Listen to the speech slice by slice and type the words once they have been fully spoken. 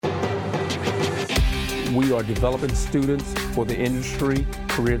we are developing students for the industry,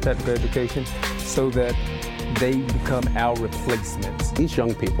 career technical education, so that they become our replacements. These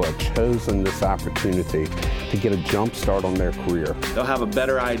young people have chosen this opportunity to get a jump start on their career. They'll have a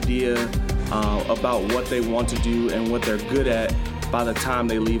better idea about what they want to do and what they're good at by the time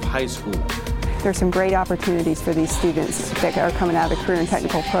they leave high school. There's some great opportunities for these students that are coming out of the career and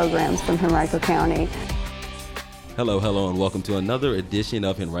technical programs from Henrico County. Hello, and welcome to another edition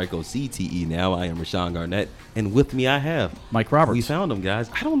of Henrico CTE Now. I am Rashawn Garnett, and with me I have Mike Roberts. We found him, guys.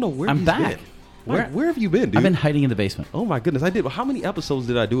 I don't know where I'm back. Been. Where have you been, dude? I've been hiding in the basement. Oh my goodness, I did. How many episodes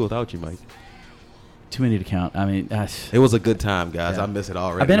did I do without you, Mike? Too many to count. I mean, it was a good time, guys. Yeah. I miss it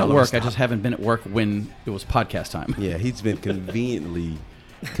already. I've been at work. I just haven't been at work when it was podcast time. Yeah, he's been conveniently.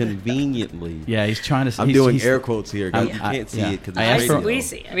 Yeah, he's trying to. I'm doing air quotes here, guys. You can't see it because we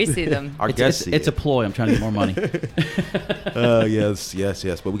see them. Our guests see it's a ploy. I'm trying to get more money. Yes.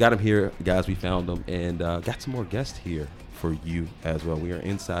 But we got him here, guys. We found him, and got some more guests here for you as well. We are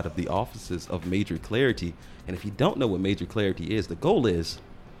inside of the offices of Major Clarity, and if you don't know what Major Clarity is, the goal is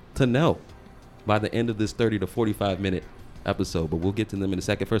to know by the end of this 30 to 45 minute episode, but we'll get to them in a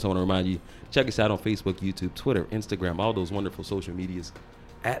second. First, I want to remind you, check us out on Facebook, YouTube, Twitter, Instagram, all those wonderful social medias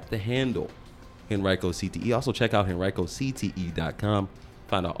at the handle Henrico CTE. Also check out henricocte.com.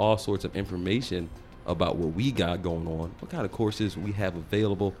 Find out all sorts of information about what we got going on, what kind of courses we have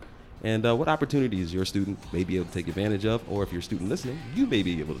available, and what opportunities your student may be able to take advantage of, or if you're a student listening, you may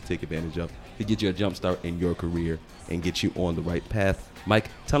be able to take advantage of to get you a jump start in your career and get you on the right path.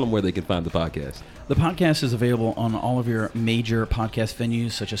 Mike, tell them where they can find the podcast. The podcast is available on all of your major podcast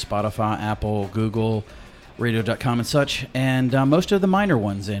venues, such as Spotify, Apple, Google, radio.com and such, and most of the minor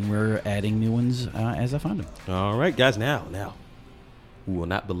ones, and we're adding new ones as I find them. All right, guys, now, we will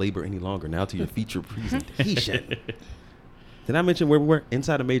not belabor any longer. Now to your feature presentation. Did I mention where we were?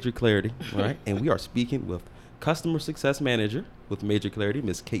 Inside of Major Clarity, all right? And we are speaking with Customer Success Manager with Major Clarity,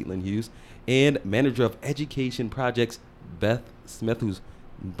 Miss Caitlin Hughes, and Manager of Education Projects, Beth Smith, who's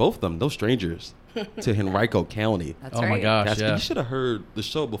both of them, no strangers to Henrico County. That's oh right. My gosh, You should have heard the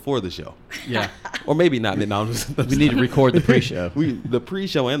show before the show. Yeah. Or maybe not. We need to record the pre-show. The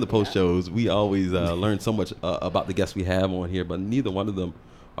pre-show and the post-shows, we always learn so much about the guests we have on here, but neither one of them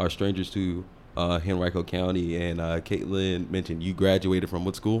are strangers to Henrico County. And Caitlin mentioned you graduated from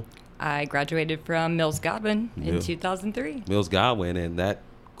what school? I graduated from Mills Godwin in 2003. Mills Godwin, and that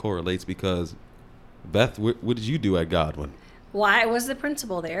correlates because, Beth, what did you do at Godwin? Well, I was the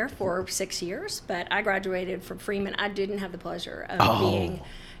principal there for 6 years, but I graduated from Freeman. I didn't have the pleasure of being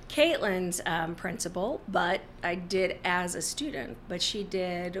Caitlin's principal, but I did as a student. But she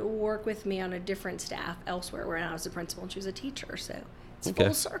did work with me on a different staff elsewhere when I was the principal, and she was a teacher. So it's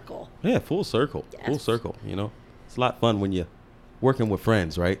full circle. Yeah, full circle. Yes. Full circle. You know, it's a lot of fun when you're working with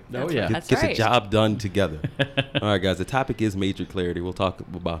friends, right? Oh, yeah. That's Get the right. job done together. All right, guys, the topic is Major Clarity. We'll talk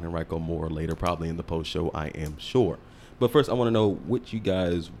about Henrico more later, probably in the post-show, I am sure. But first, I want to know what you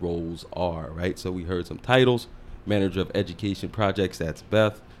guys' roles are, right? So we heard some titles. Manager of Education Projects, that's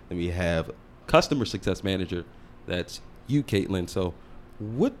Beth. And we have Customer Success Manager, that's you, Caitlin. So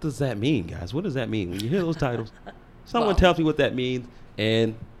what does that mean, guys? What does that mean? When you hear those titles, someone tells me what that means.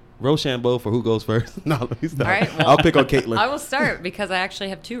 And Rochambeau for who goes first? No, let me start. All right, well, I'll pick on Caitlin. I will start because I actually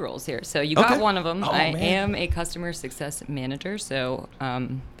have two roles here. So you got one of them. I man. am a Customer Success Manager. So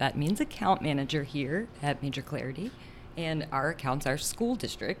that means account manager here at Major Clarity. And our accounts are school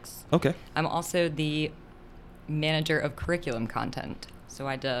districts. Okay. I'm also the manager of curriculum content. So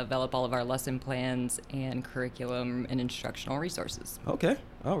I develop all of our lesson plans and curriculum and instructional resources. Okay.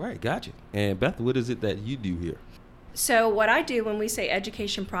 All right. Gotcha. And Beth, what is it that you do here? So what I do when we say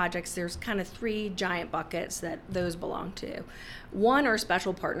education projects, there's kind of three giant buckets that those belong to. One are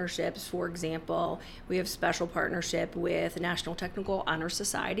special partnerships. For example, we have special partnership with National Technical Honor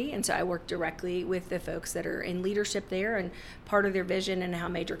Society, and so I work directly with the folks that are in leadership there and part of their vision and how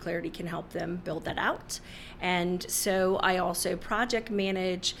Major Clarity can help them build that out. And so I also project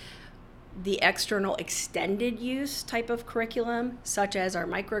manage the external extended use type of curriculum, such as our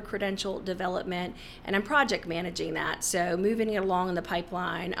micro-credential development, and I'm project managing that. So moving it along in the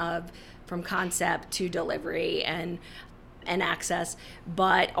pipeline of from concept to delivery and access,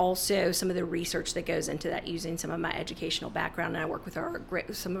 but also some of the research that goes into that using some of my educational background. And I work with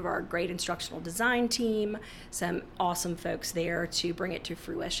some of our great instructional design team, some awesome folks there to bring it to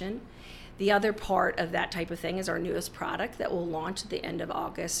fruition. The other part of that type of thing is our newest product that will launch at the end of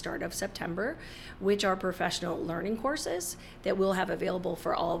August, start of September, which are professional learning courses that we'll have available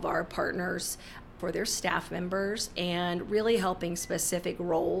for all of our partners, for their staff members, and really helping specific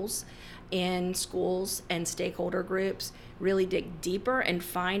roles in schools and stakeholder groups really dig deeper and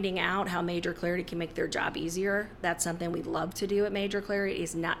finding out how Major Clarity can make their job easier. That's something we love to do at Major Clarity,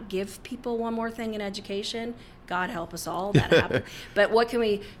 is not give people one more thing in education. God help us all, that happens. But what can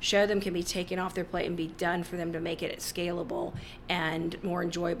we show them can be taken off their plate and be done for them to make it scalable and more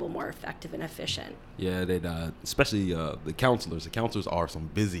enjoyable, more effective and efficient? Yeah, they especially the counselors. The counselors are some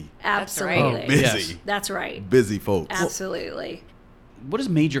busy, Absolutely. busy, That's right. busy folks. Absolutely. What is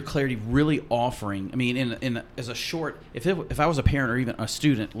Major Clarity really offering? I mean, in as a short, if I was a parent or even a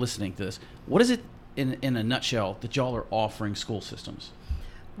student listening to this, what is it in a nutshell that y'all are offering school systems?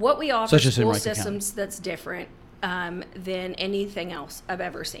 What we offer Such as in school Rankin systems that's different than anything else I've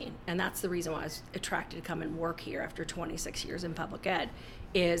ever seen, and that's the reason why I was attracted to come and work here after 26 years in public ed,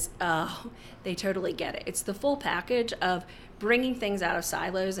 is they totally get it. It's the full package of bringing things out of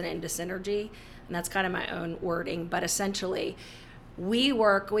silos and into synergy, and that's kind of my own wording, but essentially we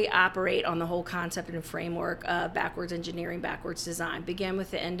operate on the whole concept and framework of backwards engineering, backwards design. Begin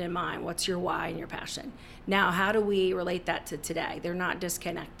with the end in mind. What's your why and your passion? Now, how do we relate that to today? They're not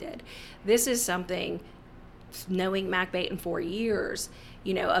disconnected. This is something, knowing Mac Baton 4 years,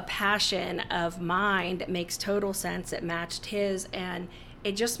 a passion of mine that makes total sense, that matched his, and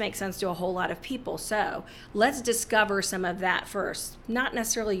it just makes sense to a whole lot of people. So let's discover some of that first, not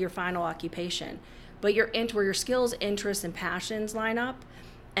necessarily your final occupation, but where your skills, interests, and passions line up.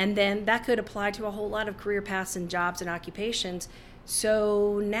 And then that could apply to a whole lot of career paths and jobs and occupations.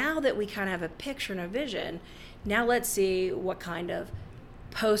 So now that we kind of have a picture and a vision, now let's see what kind of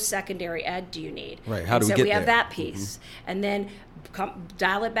post-secondary ed do you need. Right, how do we so get we have there? that piece. And then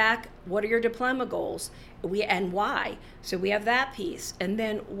dial it back, what are your diploma goals? And why? So we have that piece. And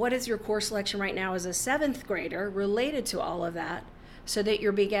then what is your course selection right now as a 7th grader related to all of that, so that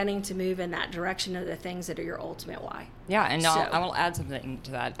you're beginning to move in that direction of the things that are your ultimate why. Yeah, and I will add something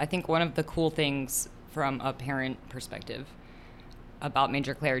to that. I think one of the cool things from a parent perspective about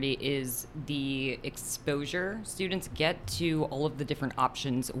Major Clarity is the exposure students get to all of the different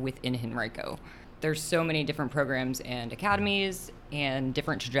options within Henrico. There's so many different programs and academies and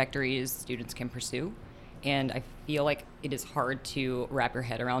different trajectories students can pursue. And I feel like it is hard to wrap your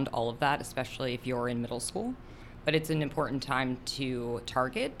head around all of that, especially if you're in middle school. But it's an important time to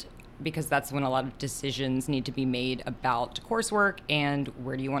target, because that's when a lot of decisions need to be made about coursework and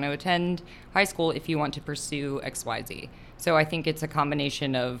where do you want to attend high school if you want to pursue XYZ. So I think it's a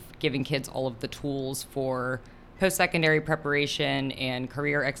combination of giving kids all of the tools for post-secondary preparation and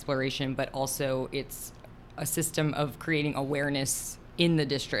career exploration, but also it's a system of creating awareness in the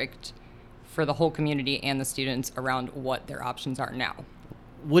district for the whole community and the students around what their options are now.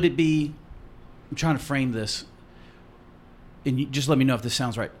 Would it be, I'm trying to frame this, and you just let me know if this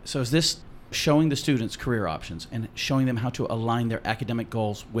sounds right. So is this showing the students career options and showing them how to align their academic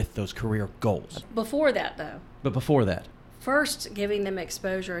goals with those career goals? Before that, though. But before that? First, giving them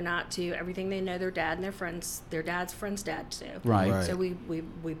exposure not to everything they know their dad and their dad's friend's dad do. Right. So we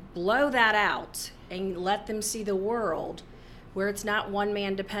blow that out and let them see the world where it's not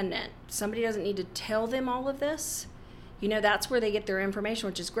one-man dependent. Somebody doesn't need to tell them all of this. That's where they get their information,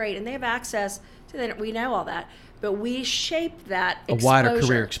 which is great. And they have access to that. We know all that. But we shape that exposure. A wider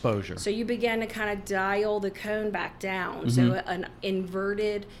career exposure. So you begin to kind of dial the cone back down. So an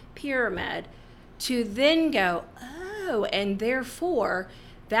inverted pyramid to then go, and therefore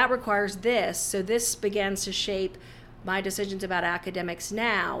that requires this. So this begins to shape my decisions about academics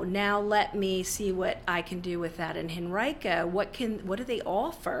now. Now let me see what I can do with that in Henrico. What do they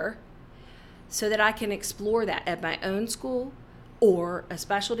offer so that I can explore that at my own school or a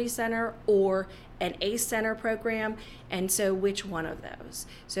specialty center or an ACE center program, and so which one of those?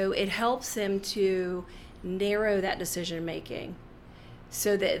 So it helps them to narrow that decision making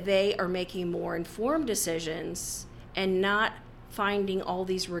so that they are making more informed decisions and not finding all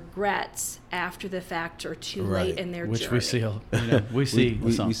these regrets after the fact or too late in their Which journey. we see.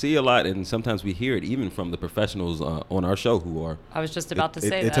 We see a lot, and sometimes we hear it even from the professionals on our show who are. I was just about to say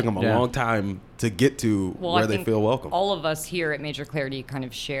it that. It took them a long time to get to where they feel welcome. All of us here at Major Clarity kind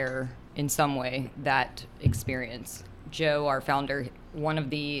of share in some way that experience. Joe, our founder, one of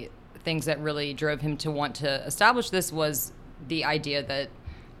the things that really drove him to want to establish this was the idea that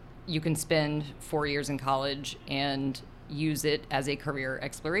you can spend 4 years in college and use it as a career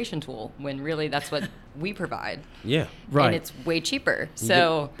exploration tool, when really that's what we provide. Yeah, right. And it's way cheaper.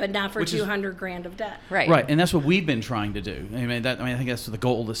 So, but not for $200,000 of debt. Right. Right, and that's what we've been trying to do. I think that's the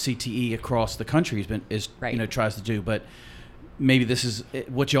goal that CTE across the country tries to do. But maybe this is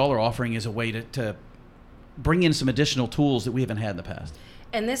what y'all are offering is a way to bring in some additional tools that we haven't had in the past.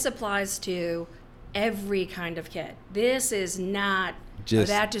 And this applies to every kind of kid. This is not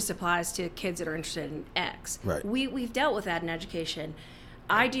That just applies to kids that are interested in X. Right. We've dealt with that in education.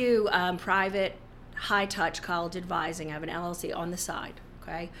 I do private, high-touch college advising. I have an LLC on the side,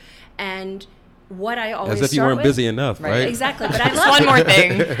 okay? And what I always As if you weren't busy enough, right? Exactly, but I love one more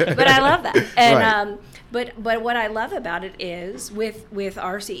thing. But I love that. And Right. but what I love about it is with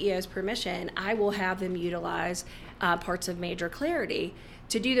our CEO's permission, I will have them utilize parts of Major Clarity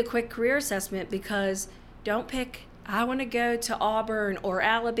to do the quick career assessment, because don't pick, I want to go to Auburn or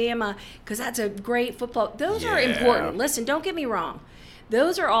Alabama because that's a great football. Those are important. Listen, don't get me wrong.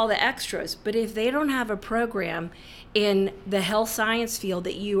 Those are all the extras. But if they don't have a program in the health science field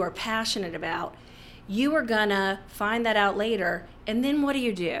that you are passionate about, you are going to find that out later. And then what do?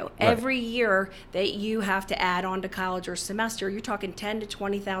 Right. Every year that you have to add on to college or semester, you're talking $10,000 to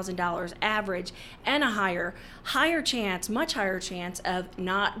 $20,000 average, and a much higher chance of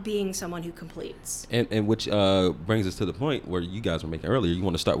not being someone who completes. And which brings us to the point where you guys were making earlier. You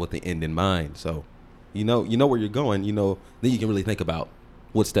want to start with the end in mind. So, you know where you're going. Then you can really think about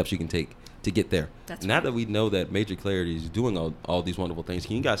what steps you can take to get there. That's now right. that we know that Major Clarity is doing all these wonderful things,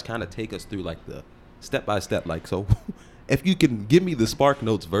 can you guys kind of take us through like the step by step? Like, so if you can give me the Spark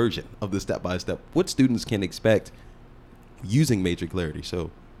Notes version of the step by step, what students can expect using Major Clarity.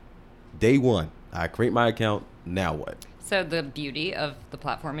 So day one, I create my account. Now what? So the beauty of the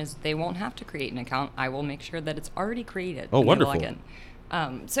platform is they won't have to create an account. I will make sure that it's already created. Oh, when they wonderful. log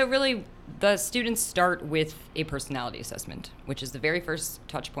in. So really, the students start with a personality assessment, which is the very first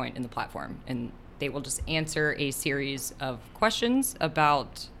touch point in the platform. And they will just answer a series of questions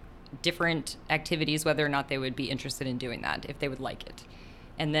about different activities, whether or not they would be interested in doing that, if they would like it.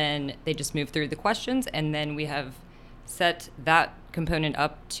 And then they just move through the questions, and then we have set that component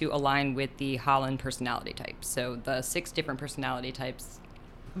up to align with the Holland personality type. So the 6 different personality types.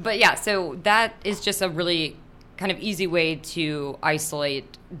 But yeah, so that is just a really kind of easy way to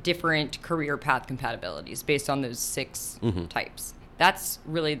isolate different career path compatibilities based on those 6 types. That's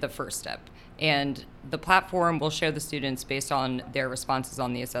really the first step. And the platform will show the students, based on their responses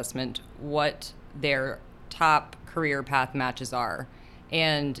on the assessment, what their top career path matches are.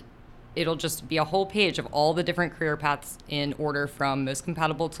 And it'll just be a whole page of all the different career paths in order from most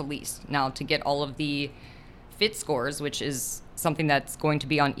compatible to least. Now, to get all of the fit scores, which is something that's going to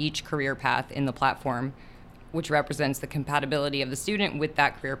be on each career path in the platform, which represents the compatibility of the student with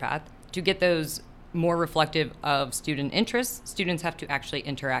that career path, to get those more reflective of student interests, students have to actually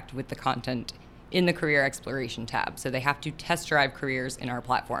interact with the content in the career exploration tab. So they have to test drive careers in our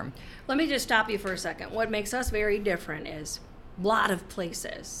platform. Let me just stop you for a second. What makes us very different is a lot of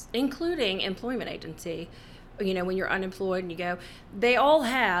places, including employment agency, when you're unemployed and you go, they all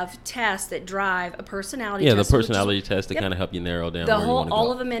have tests that drive a personality test. Yeah, the personality test to kind of help you narrow down where you want to go.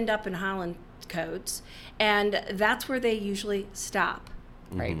 All of them end up in Holland codes, and that's where they usually stop.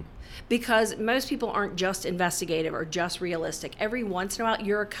 Right. Because most people aren't just investigative or just realistic. Every once in a while,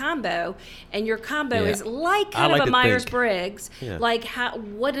 you're a combo, and your combo is like kind of a Myers-Briggs. Yeah. Like,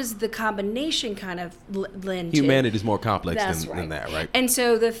 what does the combination kind of lend to? Humanity is more complex That's than that, right? And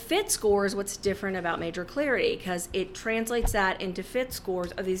so the fit score is what's different about Major Clarity, because it translates that into fit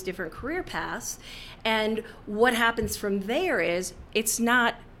scores of these different career paths. And what happens from there is it's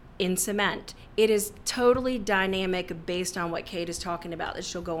not in cement. It is totally dynamic based on what Kate is talking about, that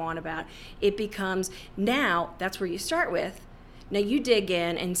she'll go on about. It becomes, now, that's where you start with. Now you dig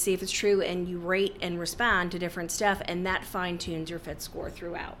in and see if it's true, and you rate and respond to different stuff, and that fine-tunes your fit score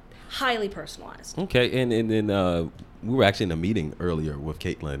throughout. Highly personalized. Okay, and then we were actually in a meeting earlier with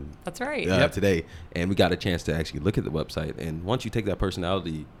Caitlin. That's right. Today, and we got a chance to actually look at the website. And once you take that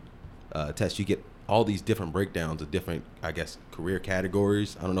personality test, you get all these different breakdowns of different, I guess, career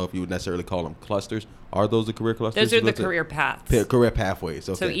categories. I don't know if you would necessarily call them clusters. Are those the career clusters? Those are the career paths. Career pathways.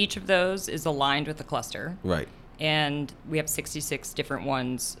 Okay. So each of those is aligned with a cluster. Right. And we have 66 different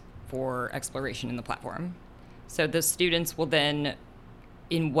ones for exploration in the platform. So the students will then,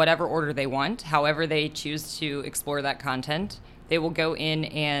 in whatever order they want, however they choose to explore that content, they will go in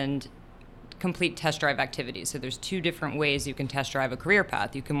and complete test drive activities. So there's 2 different ways you can test drive a career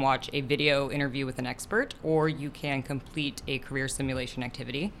path. You can watch a video interview with an expert, or you can complete a career simulation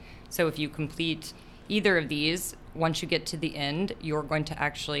activity. So if you complete either of these, once you get to the end, you're going to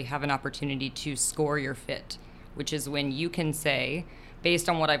actually have an opportunity to score your fit, which is when you can say, based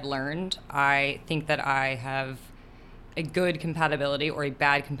on what I've learned, I think that I have a good compatibility or a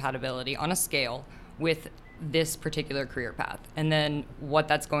bad compatibility on a scale with this particular career path. And then what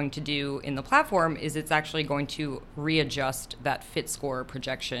that's going to do in the platform is it's actually going to readjust that fit score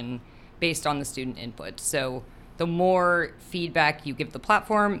projection based on the student input. So the more feedback you give the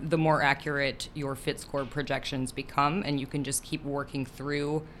platform, the more accurate your fit score projections become, and you can just keep working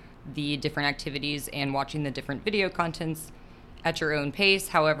through the different activities and watching the different video contents at your own pace,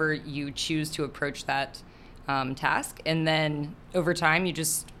 however you choose to approach that task. And then over time, you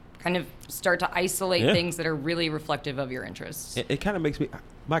just kind of start to isolate things that are really reflective of your interests. It kind of makes me,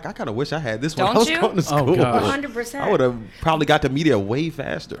 Mike, I kind of wish I had this Don't when I was you? going to school. Oh, gosh. 100%. I would have probably got to media way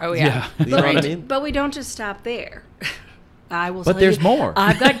faster. Oh, yeah. You know what I mean? But we don't just stop there. I will But tell there's you, more.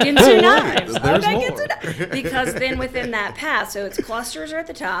 I've got Ginsu knives. There's I've got more. Ginsu knives. Because then within that path, so it's clusters are at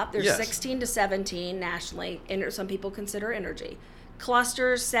the top. There's Yes. 16 to 17 nationally. Some people consider energy.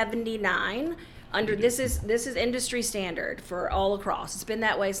 Clusters 79. Under this is industry standard for all across. It's been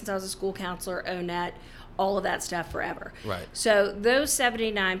that way since I was a school counselor, ONET, all of that stuff forever. Right. So those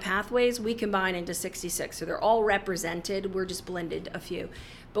 79 pathways we combine into 66. So they're all represented. We're just blended a few.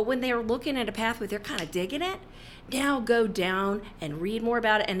 But when they're looking at a pathway, they're kind of digging it. Now go down and read more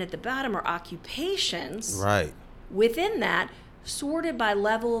about it. And at the bottom are occupations. Right. Within that, sorted by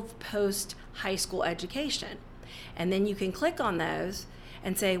level of post-high school education. And then you can click on those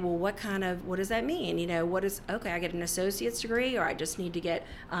and say, well, what does that mean? I get an associate's degree, or I just need to get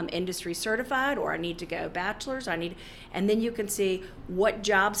industry certified, or I need to go bachelor's, and then you can see what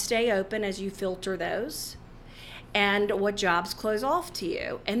jobs stay open as you filter those, and what jobs close off to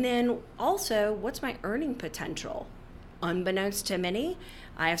you. And then also, what's my earning potential? Unbeknownst to many,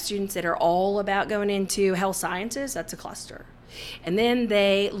 I have students that are all about going into health sciences. That's a cluster. And then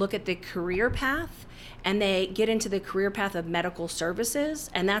they look at the career path, and they get into the career path of medical services,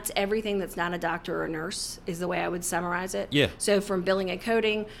 and that's everything that's not a doctor or a nurse, is the way I would summarize it. Yeah. So from billing and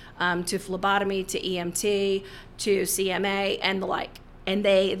coding to phlebotomy to EMT to CMA and the like. And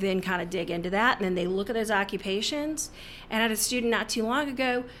they then kind of dig into that, and then they look at those occupations. And I had a student not too long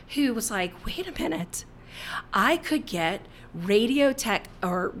ago who was like, wait a minute, I could get radiotech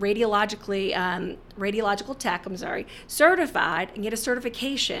or radiological tech, certified and get a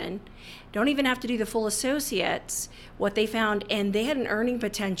certification. Don't even have to do the full associates. What they found, and they had an earning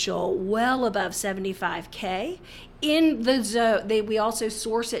potential well above 75K in the zone. We also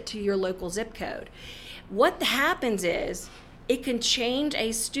source it to your local zip code. What happens is it can change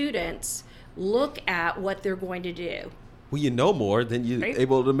a student's look at what they're going to do. When you know more, then you're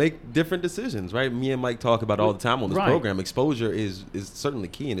able to make different decisions, right? Me and Mike talk about all the time on this program. Exposure is certainly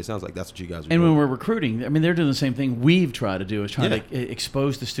key, and it sounds like that's what you guys are doing. And when we're recruiting, I mean, they're doing the same thing we've tried to do, is trying to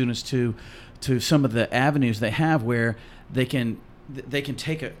expose the students to some of the avenues they have where they can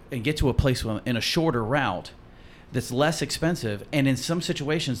take and get to a place in a shorter route that's less expensive. And in some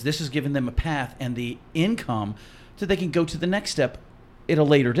situations, this has given them a path and the income so they can go to the next step at a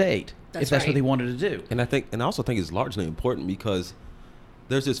later date. If that's what they wanted to do. And I also think it's largely important because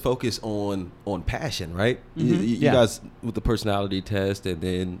there's this focus on passion, right? Mm-hmm. You guys with the personality test, and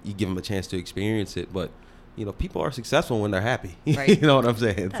then you give them a chance to experience it. But people are successful when they're happy. Right. You know what I'm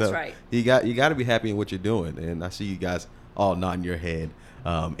saying? That's right. You got to be happy in what you're doing, and I see you guys all nodding your head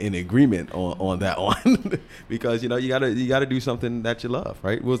in agreement on that one because you gotta do something that you love,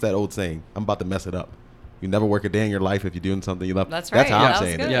 right? What was that old saying? I'm about to mess it up. You never work a day in your life if you're doing something you love. That's right. That's how Yeah, I'm that was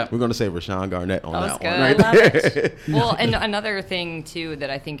saying good. it. Yeah. We're going to say Rashawn Garnett on that That was one. Right good. I love there. Well, and another thing, too, that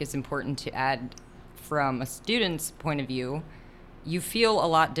I think is important to add from a student's point of view, you feel a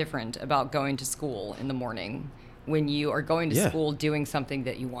lot different about going to school in the morning when you are going to school doing something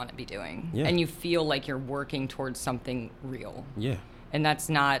that you want to be doing. Yeah. And you feel like you're working towards something real. Yeah. And that's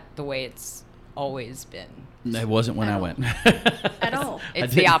not the way it's always been. It wasn't when I went. At all.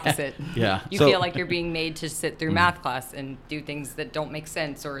 It's the opposite. Yeah. You So- feel like you're being made to sit through math class and do things that don't make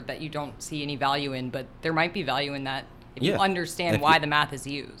sense or that you don't see any value in, but there might be value in that if you understand If why you- the math is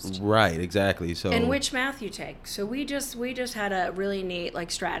used. Right, exactly. So And which math you take. So we just had a really neat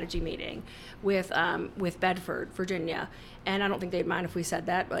strategy meeting with Bedford, Virginia, and I don't think they'd mind if we said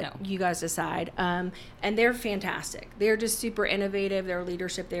that, but No. you guys decide. And they're fantastic. They're just super innovative. Their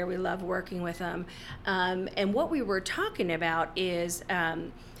leadership there, we love working with them. And what we were talking about is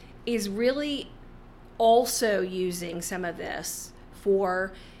really also using some of this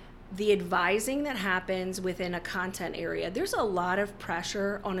for the advising that happens within a content area. There's a lot of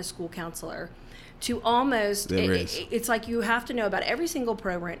pressure on a school counselor to almost, it's like you have to know about every single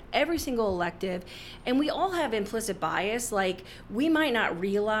program, every single elective, and we all have implicit bias. Like, we might not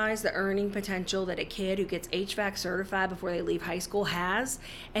realize the earning potential that a kid who gets HVAC certified before they leave high school has,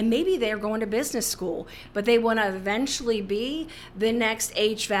 and maybe they're going to business school, but they want to eventually be the next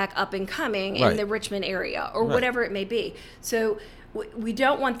HVAC up and coming in the Richmond area, or whatever it may be. So we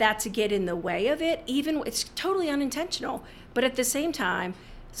don't want that to get in the way of it, even it's totally unintentional. But at the same time,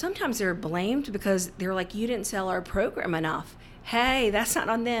 sometimes they're blamed because they're like, you didn't sell our program enough. Hey, that's not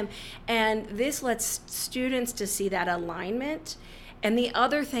on them. And this lets students to see that alignment. And the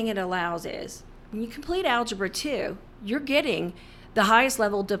other thing it allows is when you complete Algebra 2, you're getting the highest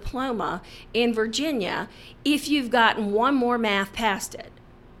level diploma in Virginia if you've gotten one more math past it.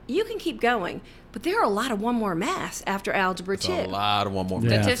 You can keep going, but there are a lot of one more maths after Algebra 2. A lot of one more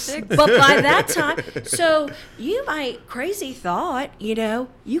Statistics. But by that time, so you might, crazy thought,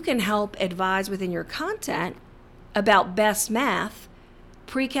 you can help advise within your content about best math,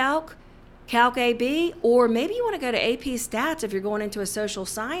 pre-calc, Calc AB, or maybe you want to go to AP Stats if you're going into a social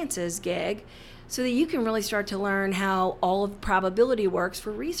sciences gig, so that you can really start to learn how all of probability works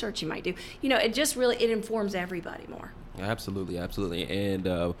for research you might do. It just really, it informs everybody more. Absolutely. And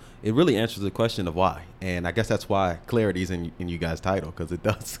it really answers the question of why. And I guess that's why clarity is in you guys' title, because it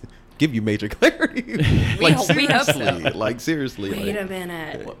does give you major clarity. We hope so. Seriously. Wait a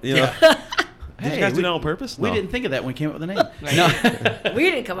minute. Did you guys do that on purpose? We No. didn't think of that when we came up with the name. No. We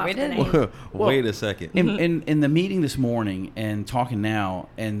didn't come up with the name. Wait a second. In the meeting this morning and talking now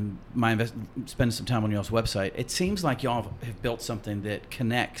and spending some time on y'all's website, it seems like y'all have built something that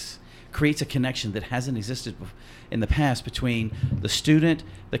creates a connection that hasn't existed in the past between the student,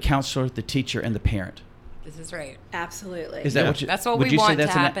 the counselor, the teacher, and the parent. This is right. Absolutely. Is that what you? That's what would we you want say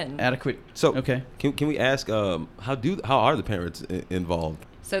that's to an happen. Adequate. So okay. Can we ask how are the parents involved?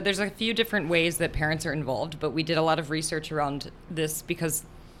 So there's a few different ways that parents are involved, but we did a lot of research around this because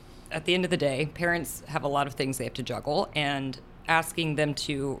at the end of the day, parents have a lot of things they have to juggle, and asking them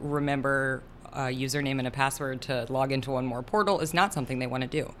to remember a username and a password to log into One More portal is not something they want to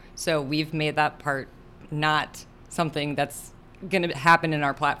do. So we've made that part not something that's going to happen in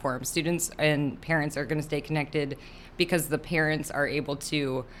our platform. Students and parents are going to stay connected because the parents are able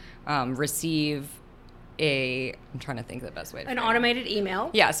to receive I'm trying to think of the best way to an automated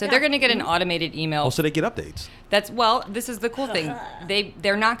email. Yeah, so they're going to get an automated email. Also, they get updates. This is the cool thing.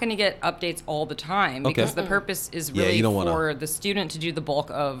 They're not going to get updates all the time because the purpose is really for the student to do the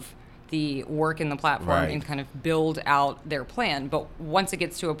bulk of the work in the platform and kind of build out their plan. But once it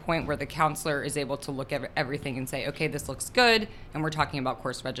gets to a point where the counselor is able to look at everything and say, okay, this looks good, and we're talking about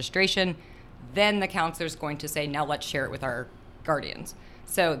course registration, then the counselor is going to say, now let's share it with our guardians.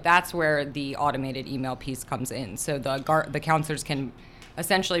 So that's where the automated email piece comes in. So the counselors can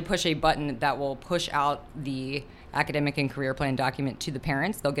essentially push a button that will push out the academic and career plan document to the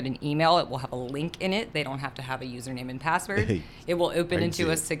parents. They'll get an email. It will have a link in it. They don't have to have a username and password. It will open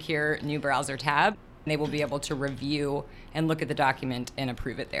into a secure new browser tab. They will be able to review and look at the document and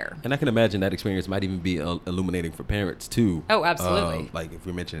approve it there. And I can imagine that experience might even be illuminating for parents too. Oh, absolutely. Like if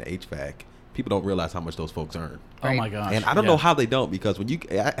we mention HVAC, people don't realize how much those folks earn. Oh my gosh! And I don't know how they don't, because when you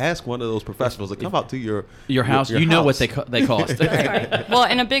ask one of those professionals to come out to your house, you know what they cost. Right. Well,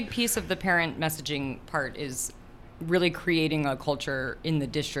 and a big piece of the parent messaging part is really creating a culture in the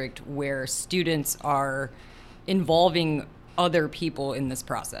district where students are involving other people in this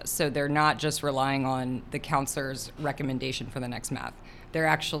process. So they're not just relying on the counselor's recommendation for the next math. They're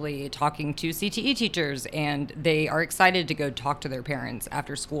actually talking to CTE teachers, and they are excited to go talk to their parents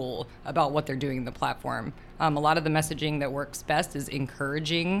after school about what they're doing in the platform. A lot of the messaging that works best is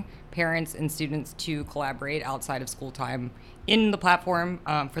encouraging parents and students to collaborate outside of school time in the platform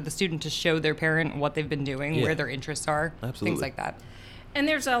for the student to show their parent what they've been doing, where their interests are, things like that. And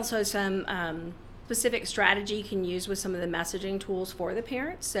there's also some specific strategy you can use with some of the messaging tools for the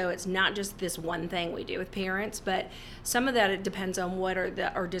parents. So it's not just this one thing we do with parents, but some of that, it depends on what are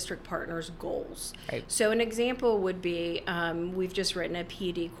our district partners' goals. Right. So an example would be we've just written a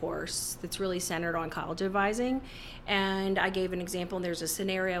PD course that's really centered on college advising. And I gave an example, and there's a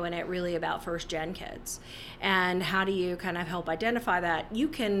scenario in it really about first-gen kids. And how do you kind of help identify that? You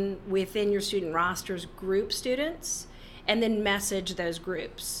can, within your student rosters, group students and then message those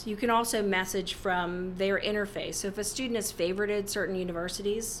groups. You can also message from their interface. So if a student has favorited certain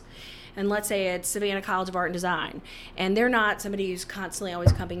universities, and let's say it's Savannah College of Art and Design, and they're not somebody who's constantly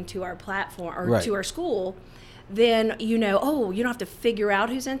always coming to our platform or to our school, then you don't have to figure out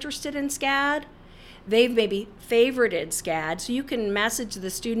who's interested in SCAD. They've maybe favorited SCAD, so you can message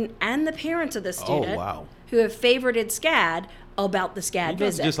the student and the parents of the student who have favorited SCAD about the SCAD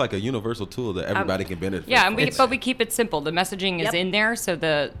visit. It's just like a universal tool that everybody can benefit from. Yeah, but we keep it simple. The messaging is in there, so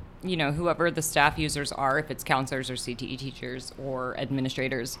whoever the staff users are, if it's counselors or CTE teachers or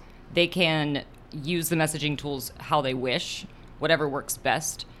administrators, they can use the messaging tools how they wish, whatever works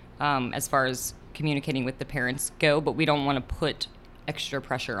best as far as communicating with the parents go, but we don't want to put extra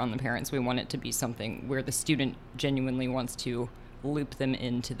pressure on the parents. We want it to be something where the student genuinely wants to loop them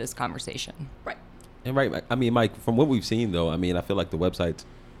into this conversation. Right. And I mean, Mike, from what we've seen, though, I mean, I feel like the website's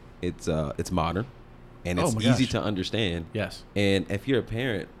It's modern, and Oh it's my easy gosh. to understand. Yes. And if you're a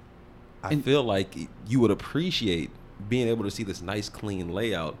parent, I feel like you would appreciate being able to see this nice, clean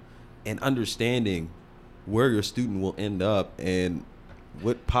layout and understanding where your student will end up and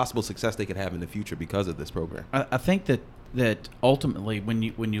what possible success they could have in the future because of this program. I think that ultimately, when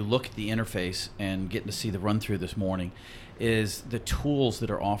you look at the interface and getting to see the run through this morning, is the tools that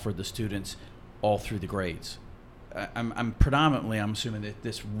are offered the students all through the grades. I'm assuming that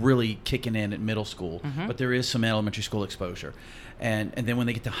this really kicking in at middle school, but there is some elementary school exposure, and then when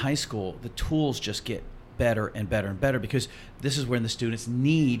they get to high school, the tools just get better and better and better, because this is when the students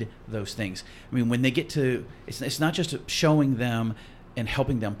need those things. I mean, when they get to, it's not just showing them and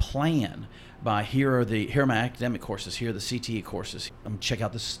helping them plan by here are my academic courses, here are the CTE courses. Check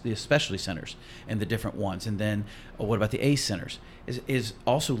out the specialty centers and the different ones, and then what about the ACE centers? Is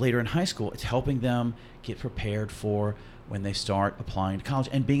also later in high school, it's helping them get prepared for when they start applying to college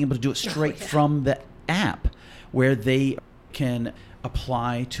and being able to do it straight from the app, where they can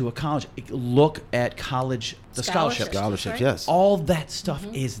apply to a college, look at college, the scholarships. Scholarships, yes. All that stuff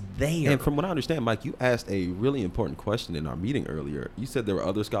is there. And from what I understand, Mike, you asked a really important question in our meeting earlier. You said there were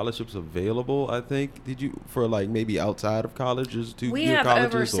other scholarships available, I think. Did you, for like maybe outside of colleges, we have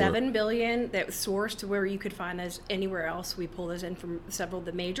over $7 billion that was sourced to where you could find those anywhere else. We pull those in from several of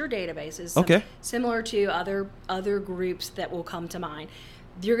the major databases. Okay. Similar to other groups that will come to mind.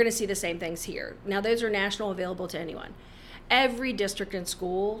 You're going to see the same things here. Now, those are national, available to anyone. Every district and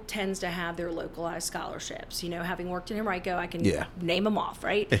school tends to have their localized scholarships. You know, having worked in Henrico, I can name them off,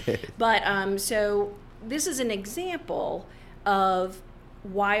 right? But so this is an example of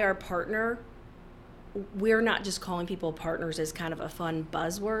why our partner, we're not just calling people partners as kind of a fun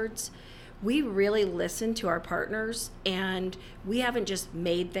buzzwords. We really listen to our partners, and we haven't just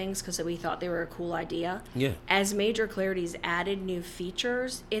made things because we thought they were a cool idea. Yeah. As Major Clarity's added new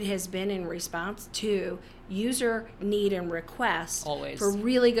features, it has been in response to user need and request. Always. For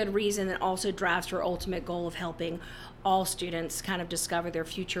really good reason, and also drives our ultimate goal of helping all students kind of discover their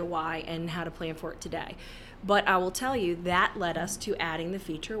future why and how to plan for it today. But I will tell you, that led us to adding the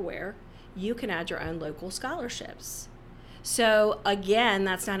feature where you can add your own local scholarships. So again,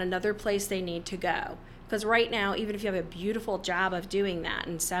 that's not another place they need to go. Because right now, even if you have a beautiful job of doing that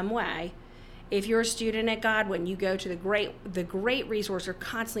in some way, if you're a student at Godwin, you go to the great resource, are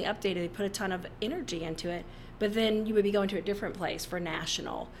constantly updated. They put a ton of energy into it, but then you would be going to a different place for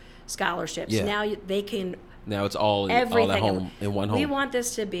national scholarships. Yeah. Now they can. Now it's all everything at home in one home. We want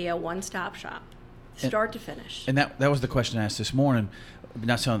this to be a one-stop shop, start to finish. And that was the question I asked this morning.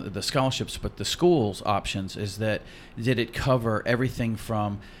 Not so the scholarships, but the schools options. Is that, did it cover everything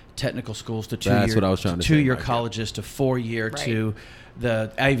from technical schools to two-year colleges to 4-year to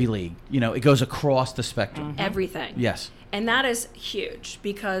the Ivy League? You know, it goes across the spectrum. Everything. Yes. And that is huge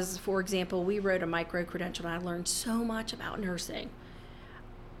because, for example, we wrote a micro-credential and I learned so much about nursing.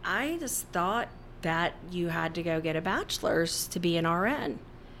 I just thought that you had to go get a bachelor's to be an RN.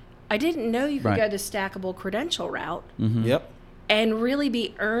 I didn't know you could go the stackable credential route. Mm-hmm. Yep. And really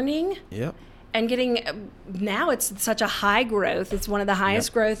be earning. Yep. And getting, now it's such a high growth. It's one of the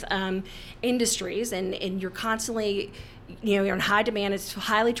highest growth industries, and you're constantly, you're in high demand. It's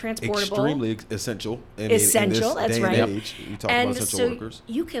highly transportable. Extremely essential. Essential, that's right. Age, you talk about essential workers.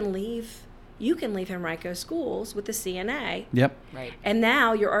 You can leave Henrico schools with the CNA. Yep. Right. And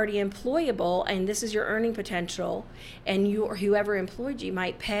now you're already employable, and this is your earning potential, and you or whoever employed you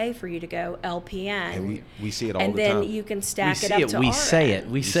might pay for you to go LPN. And we see it all and the time. then you can stack it up to we RN. say it.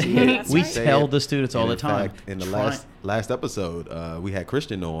 We say it. We tell the students all the time. In fact, in the last episode, we had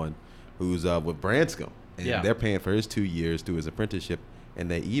Christian on, who's with Branscombe, and they're paying for his 2 years through his apprenticeship, and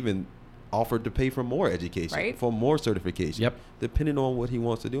they even offered to pay for more education, for more certification, depending on what he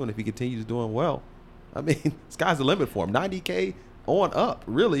wants to do. And if he continues doing well, I mean, sky's the limit for him. $90K on up,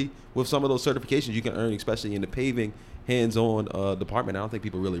 really, with some of those certifications you can earn, especially in the paving hands-on department. I don't think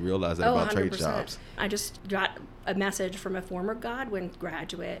people really realize that about 100%. trade jobs. I just got a message from a former Godwin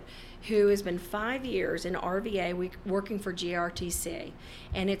graduate who has been 5 years in RVA working for GRTC,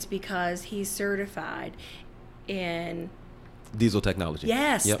 and it's because he's certified in diesel technology.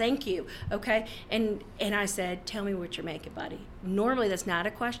 Yes, thank you. Okay, and I said, tell me what you're making, buddy. Normally that's not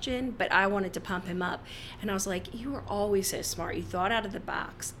a question, but I wanted to pump him up. And I was like, you were always so smart. You thought out of the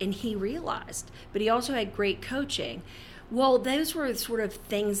box. And he realized, but he also had great coaching. Well, those were sort of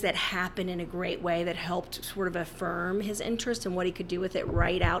things that happened in a great way that helped sort of affirm his interest and what he could do with it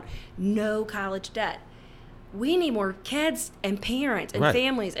right out. No college debt. We need more kids and parents and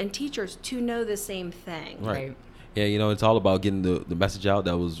families and teachers to know the same thing. Right. Yeah, it's all about getting the message out.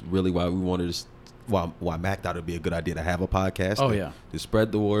 That was really why we wanted to why Mac thought it'd be a good idea to have a podcast. Oh, yeah. To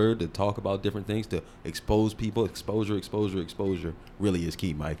spread the word, to talk about different things, to expose people. Exposure really is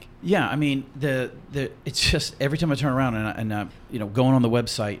key, Mike. Yeah, I mean, it's just every time I turn around and you know, going on the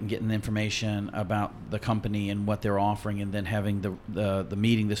website and getting the information about the company and what they're offering, and then having the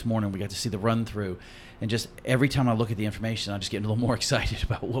meeting this morning, we got to see the run through, and just every time I look at the information, I just get a little more excited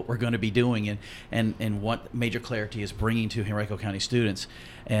about what we're going to be doing and what Major Clarity is bringing to Henrico County students.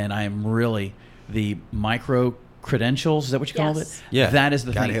 And I am really the micro credentials, is that what you called it? Yeah. That is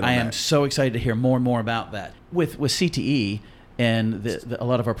the Gotta thing. hit on I am that. so excited to hear more and more about that. With CTE and a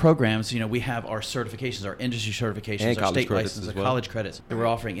lot of our programs, you know, we have our certifications, our industry certifications, And our college state credits licenses, as our well. college credits that we're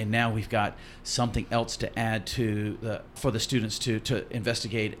offering, and now we've got something else to add to for the students to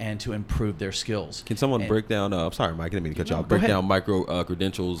investigate and to improve their skills. Can someone And- break down? I'm sorry, Mike, I didn't mean to cut you No, off. go Break ahead. down micro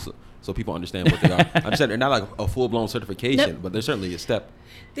credentials so people understand what they are. I understand they're not like a full-blown certification, Nope. but they're certainly a step.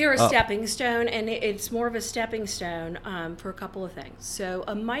 They're a up. stepping stone, and it's more of a stepping stone for a couple of things. So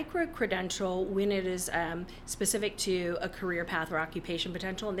a micro-credential, when it is specific to a career path or occupation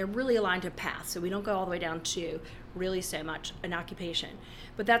potential, and they're really aligned to path, so we don't go all the way down to really so much an occupation.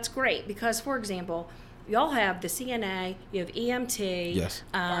 But that's great because, for example, you all have the CNA, you have EMT, Yes.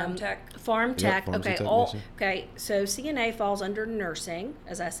 Farm tech. Farm tech. pharmacy Okay, technician. okay. So CNA falls under nursing,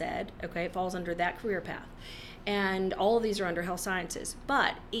 as I said. Okay, it falls under that career path, and all of these are under health sciences.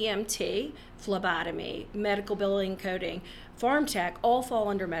 But EMT, phlebotomy, medical billing, coding, farm tech, all fall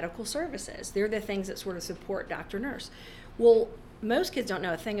under medical services. They're the things that sort of support doctor, nurse. Well, most kids don't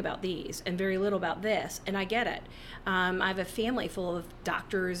know a thing about these and very little about this, and I get it. I have a family full of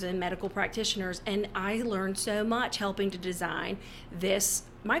doctors and medical practitioners, and I learned so much helping to design this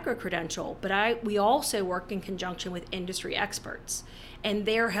micro-credential. But we also work in conjunction with industry experts, and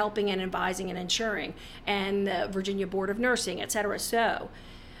they're helping and advising and ensuring, and the Virginia Board of Nursing, et cetera. So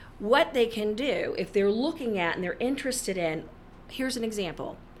what they can do if they're looking at and they're interested in, here's an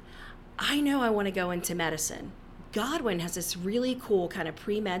example. I know I want to go into medicine. Godwin has this really cool kind of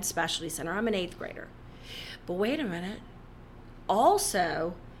pre-med specialty center. I'm an 8th grader. But wait a minute.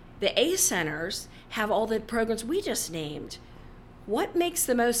 Also, the A centers have all the programs we just named. What makes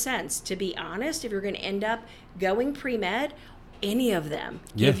the most sense? To be honest, if you're going to end up going pre-med, any of them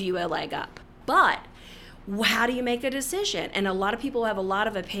give you a leg up. But how do you make a decision? And a lot of people have a lot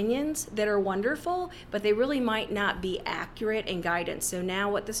of opinions that are wonderful, but they really might not be accurate in guidance. So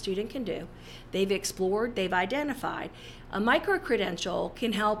now what the student can do, they've explored, they've identified. A micro-credential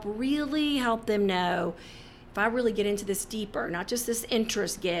can really help them know, if I really get into this deeper, not just this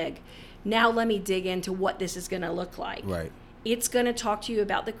interest gig, now let me dig into what this is going to look like. Right. It's going to talk to you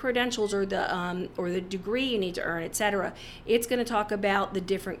about the credentials or the degree you need to earn, et cetera. It's going to talk about the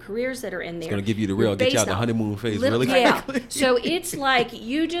different careers that are in there. It's going to give you the real, get you out the honeymoon phase really yeah. quickly. So it's like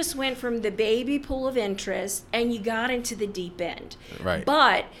you just went from the baby pool of interest and you got into the deep end. Right.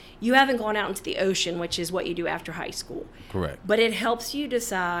 But you haven't gone out into the ocean, which is what you do after high school. Correct. But it helps you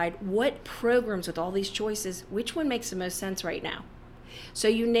decide what programs with all these choices, which one makes the most sense right now. So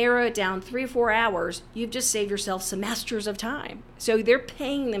you narrow it down 3 or 4 hours, you've just saved yourself semesters of time. So they're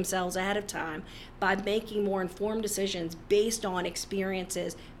paying themselves ahead of time by making more informed decisions based on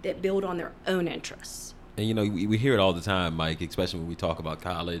experiences that build on their own interests. And, you know, we hear it all the time, Mike, especially when we talk about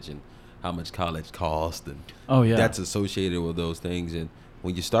college and how much college costs and that's associated with those things. And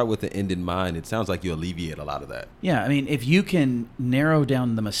when you start with the end in mind, it sounds like you alleviate a lot of that. Yeah, I mean, if you can narrow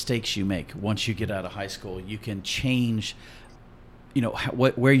down the mistakes you make once you get out of high school, you can change, you know,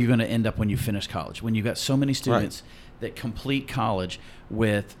 where you're going to end up when you finish college. When you've got so many students that complete college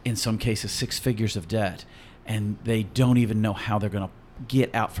with, in some cases, 6 figures of debt, and they don't even know how they're going to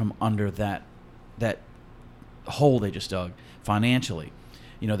get out from under that hole they just dug financially.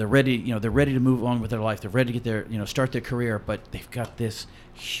 You know, they're ready to move on with their life. They're ready to get their, start their career, but they've got this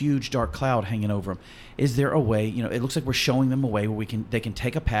huge dark cloud hanging over them. Is there a way, it looks like we're showing them a way where they can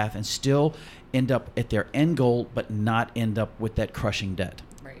take a path and still end up at their end goal, but not end up with that crushing debt.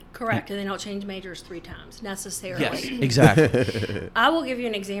 Right. Correct. And they don't change majors 3 times necessarily. Yes, exactly. I will give you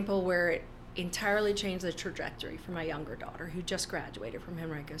an example where it entirely changed the trajectory for my younger daughter who just graduated from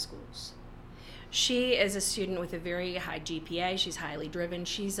Henrico Schools. She is a student with a very high GPA. She's highly driven.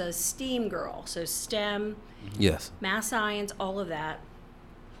 She's a STEAM girl, so STEM, Yes. math, science, all of that.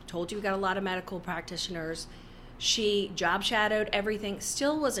 Told you we got a lot of medical practitioners. She job shadowed everything,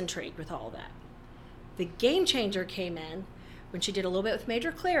 still was intrigued with all that. The game changer came in when she did a little bit with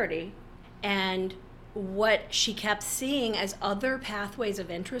Major Clarity, and what she kept seeing as other pathways of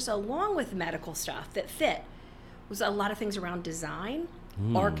interest along with medical stuff that fit was a lot of things around design,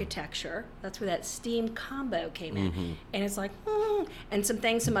 architecture. That's where that STEAM combo came in. And it's like, reading and some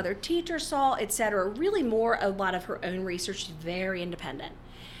things some other teachers saw, etc. Really more a lot of her own research. She's very independent.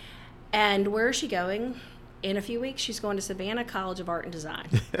 And where is she going? In a few weeks, she's going to Savannah College of Art and Design.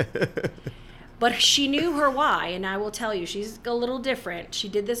 But she knew her why, and I will tell you, she's a little different. She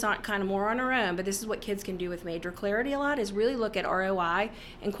did this kind of more on her own, but this is what kids can do with Major Clarity a lot, is really look at ROI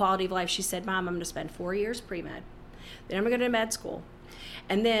and quality of life. She said, Mom, I'm going to spend 4 years pre-med. Then I'm going to go to med school.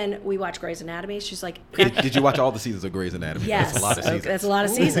 And then we watch Grey's Anatomy. She's like... Did you watch all the seasons of Grey's Anatomy? Yes. That's a lot of seasons. Okay, that's a lot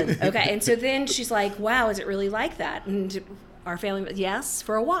of seasons. Okay, and so then she's like, wow, is it really like that? And our family, yes,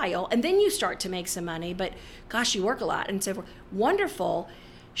 for a while. And then you start to make some money, but gosh, you work a lot. And so wonderful.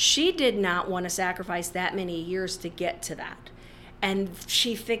 She did not want to sacrifice that many years to get to that. And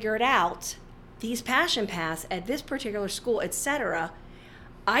she figured out these passion paths at this particular school, etc.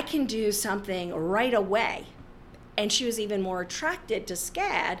 I can do something right away. And she was even more attracted to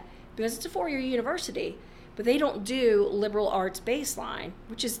SCAD because it's a 4-year university, but they don't do liberal arts baseline,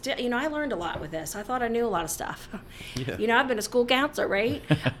 which is, I learned a lot with this. I thought I knew a lot of stuff. Yeah. I've been a school counselor, right?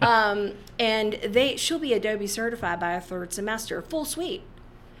 And she'll be Adobe certified by a 3rd semester, full suite.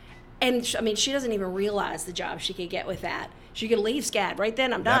 And she doesn't even realize the job she could get with that. She could leave SCAD right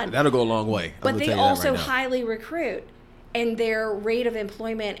then. I'm done. That'll go a long way. But they also highly recruit, and their rate of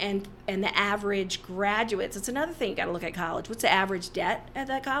employment and the average graduates. It's another thing you got to look at college. What's the average debt at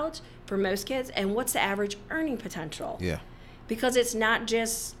that college for most kids, and what's the average earning potential? Yeah. Because it's not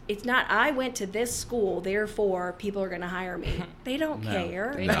I went to this school, therefore people are going to hire me. They don't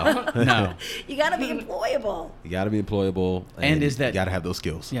care. No. You got to be employable. You got to be employable. And is that you got to have those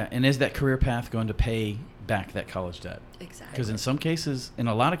skills. Yeah, and is that career path going to pay back that college debt? Exactly. Because in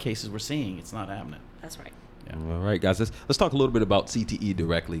a lot of cases, we're seeing it's not happening. That's right. Yeah. All right, guys. Let's talk a little bit about CTE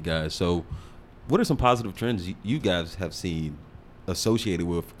directly, guys. So, what are some positive trends you guys have seen associated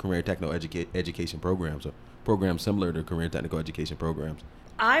with career technical education programs, or programs similar to career technical education programs?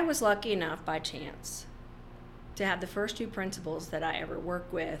 I was lucky enough by chance to have the first 2 principals that I ever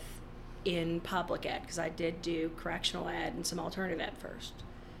worked with in public ed, because I did do correctional ed and some alternative ed first.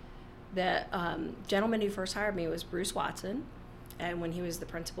 The gentleman who first hired me was Bruce Watson, and when he was the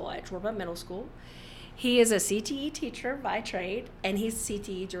principal at Jorba Middle School. He is a CTE teacher by trade, and he's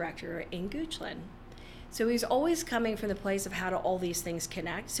CTE director in Goochland. So he's always coming from the place of how do all these things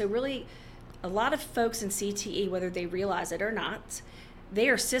connect. So really, a lot of folks in CTE, whether they realize it or not, they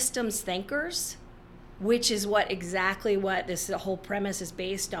are systems thinkers, which is exactly what this whole premise is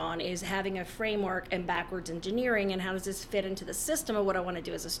based on, is having a framework and backwards engineering, and how does this fit into the system of what I want to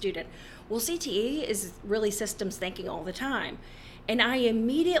do as a student. Well, CTE is really systems thinking all the time. And I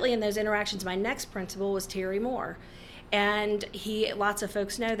immediately, in those interactions, my next principal was Terry Moore, and lots of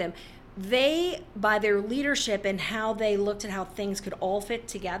folks know them. They, by their leadership and how they looked at how things could all fit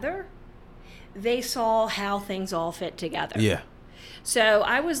together, they saw how things all fit together. Yeah. So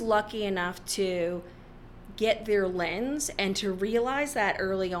I was lucky enough to get their lens and to realize that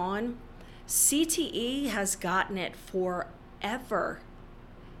early on. CTE has gotten it forever.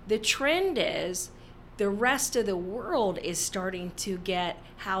 The trend is the rest of the world is starting to get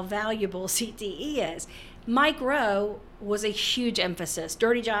how valuable CTE is. Mike Rowe was a huge emphasis.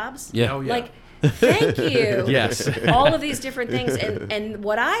 Dirty jobs. Yeah. Oh, yeah. Thank you. Yes. All of these different things. And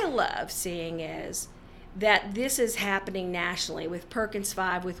what I love seeing is that this is happening nationally with Perkins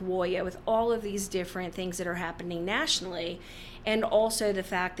 5, with Woya, with all of these different things that are happening nationally. And also the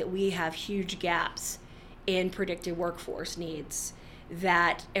fact that we have huge gaps in predicted workforce needs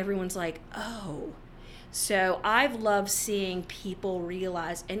that everyone's like, oh. So I've loved seeing people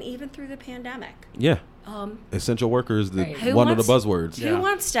realize, and even through the pandemic. Yeah. Essential workers, one of the buzzwords. Who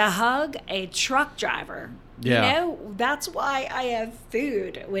wants to hug a truck driver? Yeah. That's why I have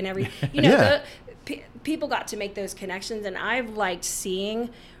food whenever, people got to make those connections, and I've liked seeing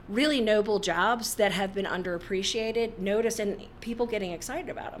really noble jobs that have been underappreciated, noticed, and people getting excited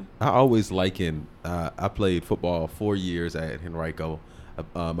about them. I always liken, I played football 4 years at Henrico.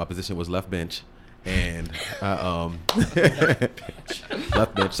 My position was left bench. And left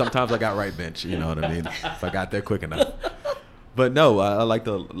bench. Sometimes I got right bench, you know what I mean, if I got there quick enough. But no, I like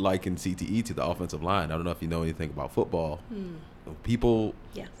to liken CTE to the offensive line. I don't know if you know anything about football. People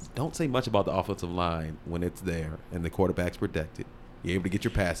don't say much about the offensive line when it's there and the quarterback's protected. You're able to get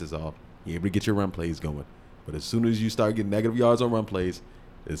your passes off. You're able to get your run plays going. But as soon as you start getting negative yards on run plays,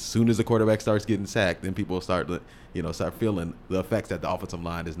 as soon as the quarterback starts getting sacked, then people start feeling the effects that the offensive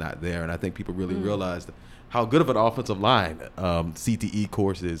line is not there. And I think people really realized how good of an offensive line CTE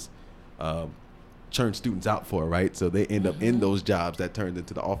courses churn students out for, right? So they end up in those jobs that turned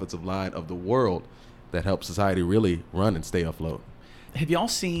into the offensive line of the world that helps society really run and stay afloat. Have y'all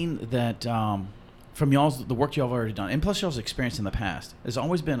seen that from y'all's the work y'all have already done, and plus y'all's experience in the past, there's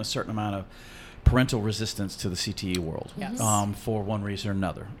always been a certain amount of parental resistance to the CTE world, Yes. For one reason or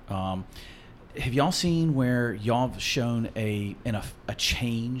another. Have y'all seen where y'all have shown a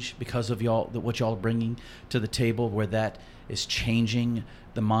change because of what y'all are bringing to the table, where that is changing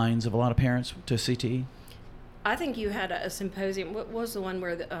the minds of a lot of parents to CTE? I think you had a symposium. What was the one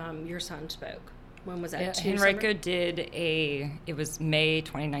where your son spoke? When was that? Henrico did it was May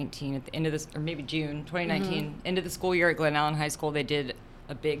 2019 at the end of this, or maybe June 2019, end of the school year at Glen Allen High School. They did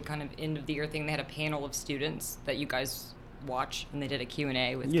a big kind of end of the year thing. They had a panel of students that you guys watch, and they did a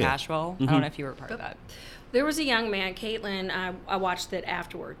Q&A with Cashwell. I don't know if you were part of that. There was a young man, Caitlin, I watched it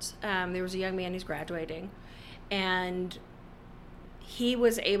afterwards. There was a young man who's graduating, and he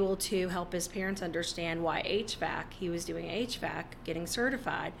was able to help his parents understand why HVAC, he was doing HVAC, getting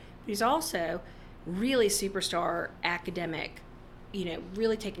certified. But he's also really superstar academic,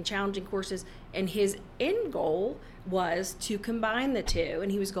 really taking challenging courses. And his end goal was to combine the two,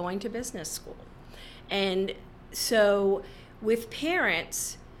 and he was going to business school. And so with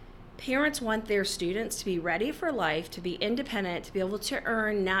parents want their students to be ready for life, to be independent, to be able to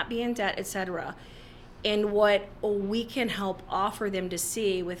earn, not be in debt, etc. And what we can help offer them to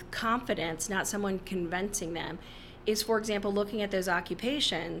see with confidence, not someone convincing them, is, for example, looking at those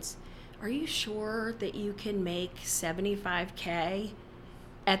occupations. Are you sure that you can make $75K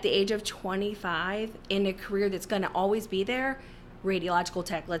at the age of 25 in a career that's going to always be there? Radiological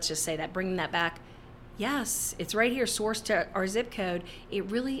tech, let's just say that, bringing that back. Yes, it's right here, sourced to our zip code. It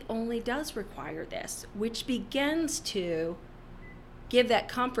really only does require this, which begins to give that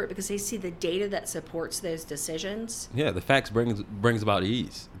comfort because they see the data that supports those decisions. Yeah, the facts brings about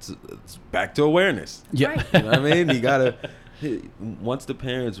ease. It's back to awareness. Yeah, Right. You know what I mean? You gotta, once the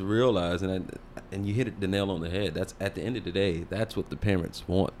parents realize, and you hit the nail on the head. That's at the end of the day, that's what the parents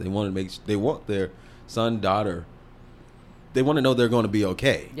want. They want their son, daughter. They want to know they're going to be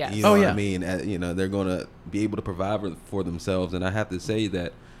okay. Yes. You know what I mean? They're going to be able to provide for themselves. And I have to say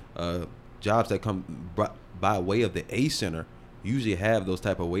that jobs that come by way of the A Center usually have those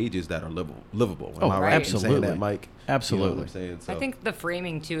type of wages that are livable. Am I right in saying absolutely. that, Mike? Absolutely. You know what I'm saying? So, I think the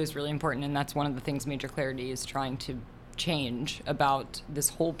framing too is really important, and that's one of the things Major Clarity is trying to change about this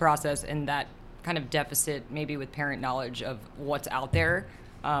whole process, and that kind of deficit maybe with parent knowledge of what's out there,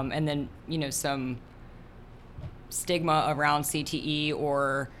 and then some stigma around CTE,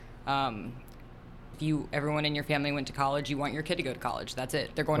 or if everyone in your family went to college, you want your kid to go to college. That's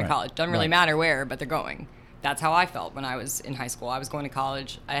it. They're going to college. Doesn't really matter where, but they're going. That's how I felt when I was in high school. I was going to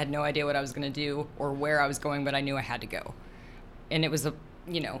college. I had no idea what I was going to do or where I was going, but I knew I had to go. And it was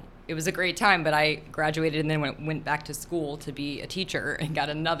a great time, but I graduated and then went back to school to be a teacher and got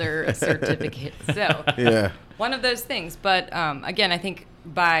another certificate. So one of those things. But again, I think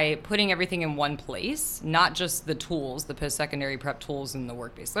by putting everything in one place, not just the tools, the post-secondary prep tools and the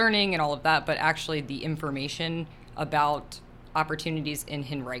work-based learning and all of that, but actually the information about opportunities in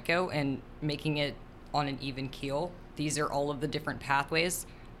Henrico and making it on an even keel. These are all of the different pathways.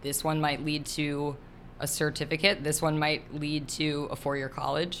 This one might lead to a certificate. This one might lead to a 4-year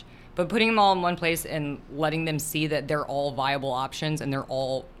college. But putting them all in one place and letting them see that they're all viable options and they're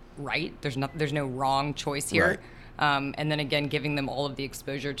all right. There's no wrong choice here. Right. And then again, giving them all of the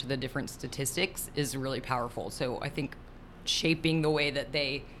exposure to the different statistics is really powerful. So I think shaping the way that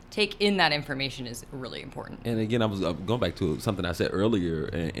they take in that information is really important. And again, I was going back to something I said earlier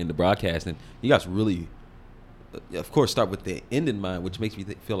in the broadcast, and you guys really, of course, start with the end in mind, which makes me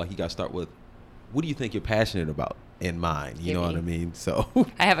feel like you guys start with, what do you think you're passionate about in mind? You know what I mean? So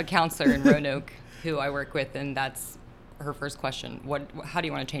I have a counselor in Roanoke who I work with, and that's her first question. How do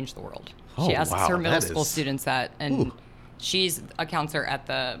you want to change the world? She asks her middle school students that, and she's a counselor at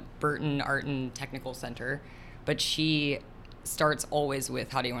the Burton Art and Technical Center, but she starts always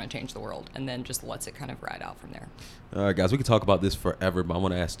with how do you want to change the world, and then just lets it kind of ride out from there. All right, guys, we could talk about this forever, but I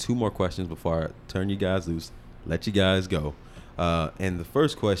want to ask 2 more questions before I turn you guys loose, let you guys go. And the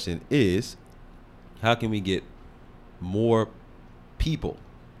first question is, how can we get more people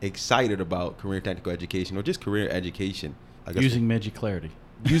excited about career technical education or just career education? I guess using Major Clarity.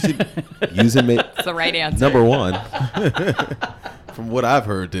 Using That's the right answer. Number one, from what I've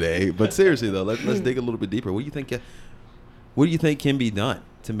heard today. But seriously though, let's dig a little bit deeper. What do you think can be done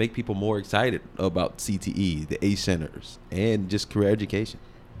to make people more excited about CTE, the A centers, and just career education?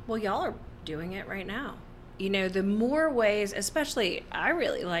 Well, y'all are doing it right now. The more ways, especially, I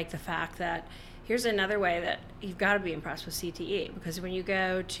really like the fact that here's another way that you've got to be impressed with CTE, because when you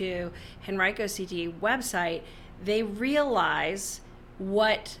go to Henrico CTE website, they realize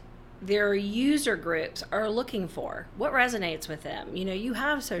what their user groups are looking for, what resonates with them. You know, you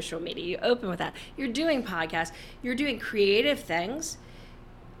have social media, you open with that, you're doing podcasts, you're doing creative things.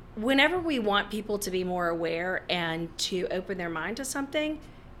 Whenever we want people to be more aware and to open their mind to something,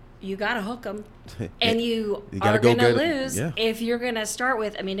 you got to hook them. And you are going to lose if you're going to start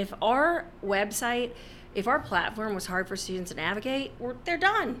with, I mean, if our website, if our platform was hard for students to navigate, they're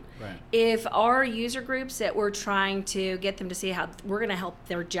done. Right. If our user groups that we're trying to get them to see how we're going to help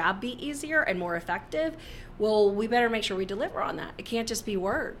their job be easier and more effective, well, we better make sure we deliver on that. It can't just be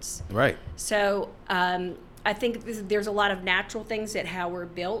words. Right. So I think there's a lot of natural things that how we're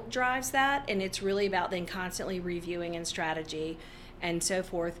built drives that, and it's really about then constantly reviewing and strategy and so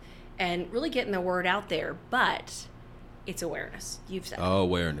forth, and really getting the word out there. But it's awareness. You've said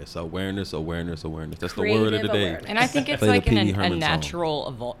awareness. That's Creative the word of the awareness. day. And I think it's Play the like Pee Wee a Herman song.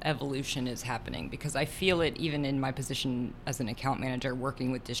 natural evolution is happening, because I feel it even in my position as an account manager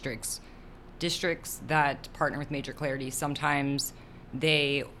working with districts that partner with Major Clarity. Sometimes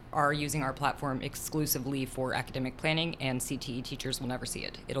they are using our platform exclusively for academic planning, and CTE teachers will never see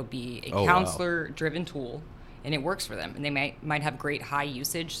it. It'll be a counselor-driven tool, and it works for them. And they might have great high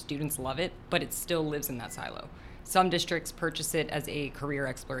usage. Students love it, but it still lives in that silo. Some districts purchase it as a career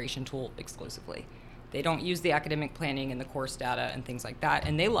exploration tool exclusively. They don't use the academic planning and the course data and things like that,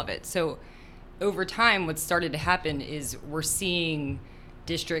 and they love it. So over time, what's started to happen is we're seeing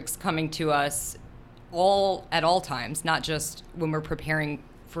districts coming to us at all times, not just when we're preparing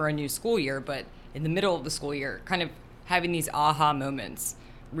for a new school year, but in the middle of the school year, kind of having these aha moments,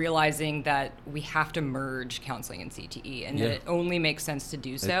 realizing that we have to merge counseling and CTE, and that it only makes sense to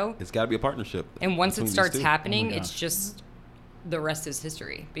do so. It's got to be a partnership. And once it starts happening, Oh it's just the rest is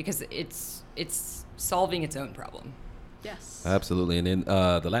history, because it's solving its own problem. Yes. Absolutely. And then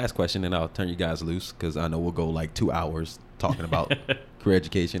the last question, and I'll turn you guys loose, because I know we'll go like 2 hours talking about career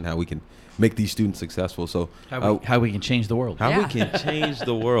education, how we can make these students successful. So How we can change the world. how we can change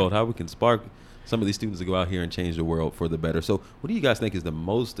the world, how we can spark some of these students to go out here and change the world for the better. So what do you guys think is the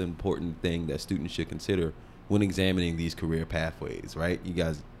most important thing that students should consider when examining these career pathways, right? You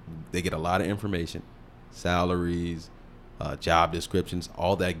guys, they get a lot of information, salaries, job descriptions,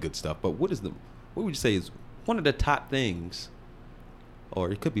 all that good stuff. But what would you say is one of the top things,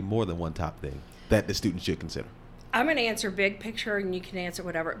 or it could be more than one top thing, that the student should consider? I'm going to answer big picture, and you can answer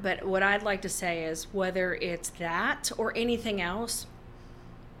whatever. But what I'd like to say is, whether it's that or anything else,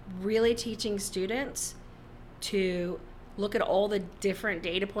 really teaching students to look at all the different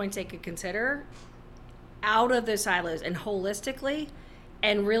data points they could consider out of those silos and holistically,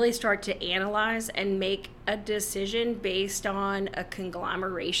 and really start to analyze and make a decision based on a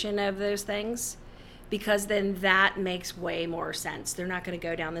conglomeration of those things, because then that makes way more sense. They're not going to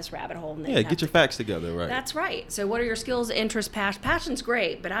go down this rabbit hole. And Get your facts together, right? That's right. So what are your skills, interests, passion? Passion's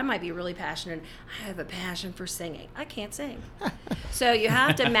great, but I might be really passionate. I have a passion for singing. I can't sing. So you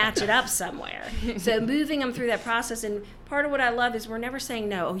have to match it up somewhere. So moving them through that process, and part of what I love is we're never saying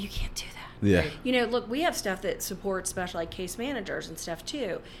no. Oh, you can't do that. Yeah. You know, look, we have stuff that supports special ed case managers and stuff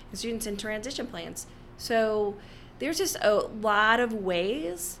too, and students in transition plans. So there's just a lot of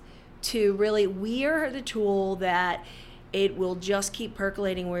ways to really, we are the tool that it will just keep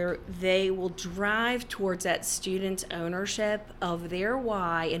percolating, where they will drive towards that student's ownership of their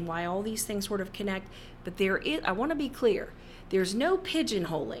why and why all these things sort of connect. But there is, I want to be clear, there's no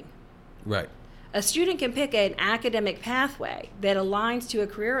pigeonholing. Right. A student can pick an academic pathway that aligns to a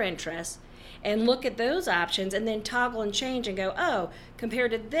career interest and look at those options, and then toggle and change and go, oh, compared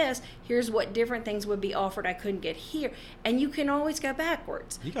to this, here's what different things would be offered I couldn't get here. And you can always go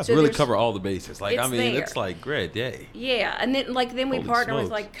backwards. You guys So really there's- cover all the bases. Like, I it's mean, there. it's like great day. Yeah, and then we Holy partner with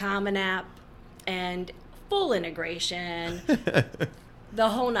smokes. like Common App and full integration, the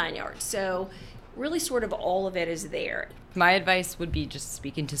whole 9 yards. So really sort of all of it is there. My advice would be just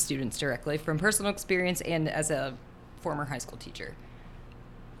speaking to students directly from personal experience and as a former high school teacher.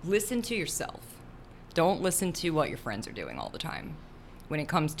 Listen to yourself. Don't listen to what your friends are doing all the time when it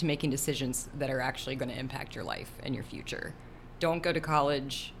comes to making decisions that are actually going to impact your life and your future. Don't go to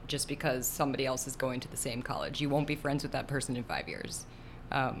college just because somebody else is going to the same college. You won't be friends with that person in 5 years.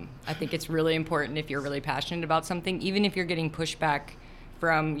 I think it's really important, if you're really passionate about something, even if you're getting pushback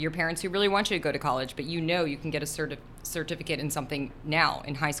from your parents who really want you to go to college, but you know you can get a certificate in something now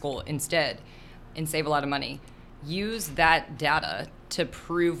in high school instead and save a lot of money. Use that data to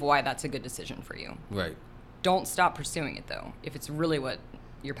prove why that's a good decision for you. Right. Don't stop pursuing it, though, if it's really what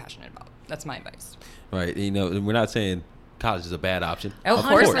you're passionate about. That's my advice. Right. You know, and we're not saying college is a bad option. Oh, of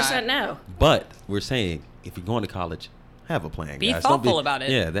course 100% no. But we're saying if you're going to college, have a plan, Be guys. thoughtful about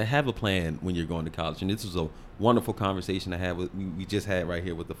it. Yeah, have a plan when you're going to college. And this is a wonderful conversation I had we just had right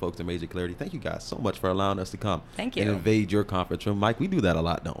here with the folks at Major Clarity. Thank you guys so much for allowing us to come. Thank you. And invade your conference room. Mike, we do that a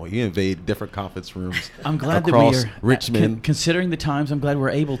lot, don't we? You invade different conference rooms. I'm glad across that we are Richmond. Considering the times, I'm glad we're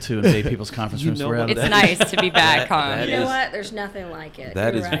able to invade people's conference rooms. We're out of It's that. nice to be back, huh? You know what? There's nothing like it.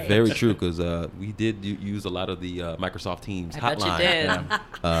 That You're is right. very true, because we did use a lot of the Microsoft Teams I bet you hotline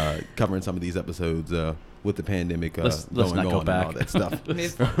did. covering some of these episodes with the pandemic Let's going not go on back. and all that stuff.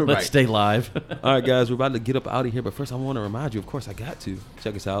 Let's Right. stay live. All right, guys, we're about to get up out of here, but first I want to remind you, of course, I got to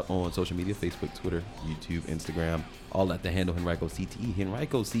check us out on social media: Facebook, Twitter, YouTube, Instagram, all at the handle Henrico CTE,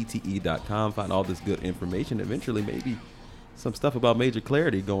 henricocte.com. Find all this good information. Eventually, maybe some stuff about Major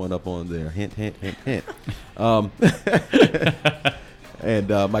Clarity going up on there. Hint, hint, hint, hint. And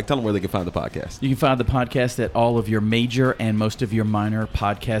Mike, tell them where they can find the podcast. You can find the podcast at all of your major and most of your minor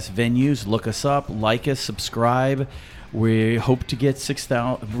podcast venues. Look us up, like us, subscribe. We hope to get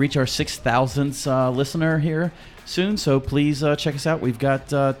reach our 6,000th listener here soon, so please check us out. We've got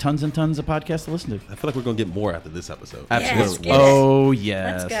tons and tons of podcasts to listen to. I feel like we're going to get more after this episode. Absolutely. Yes, Oh,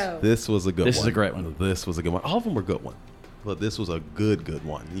 yes. Let's go. This was a good one. This is a great one. This was a good one. All of them were good one, but this was a good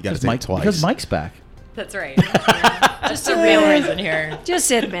one. You got to say it twice. Because Mike's back. That's right. Just a real reason here. Just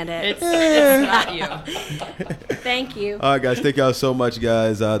admit it. It's not you. Thank you. All right, guys. Thank y'all so much,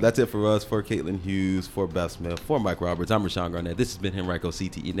 guys. That's it for us. For Caitlin Hughes, for Beth Smith, for Mike Roberts, I'm Rashawn Garnett. This has been Henrico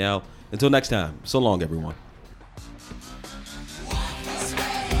CTE. Now, until next time, so long, everyone.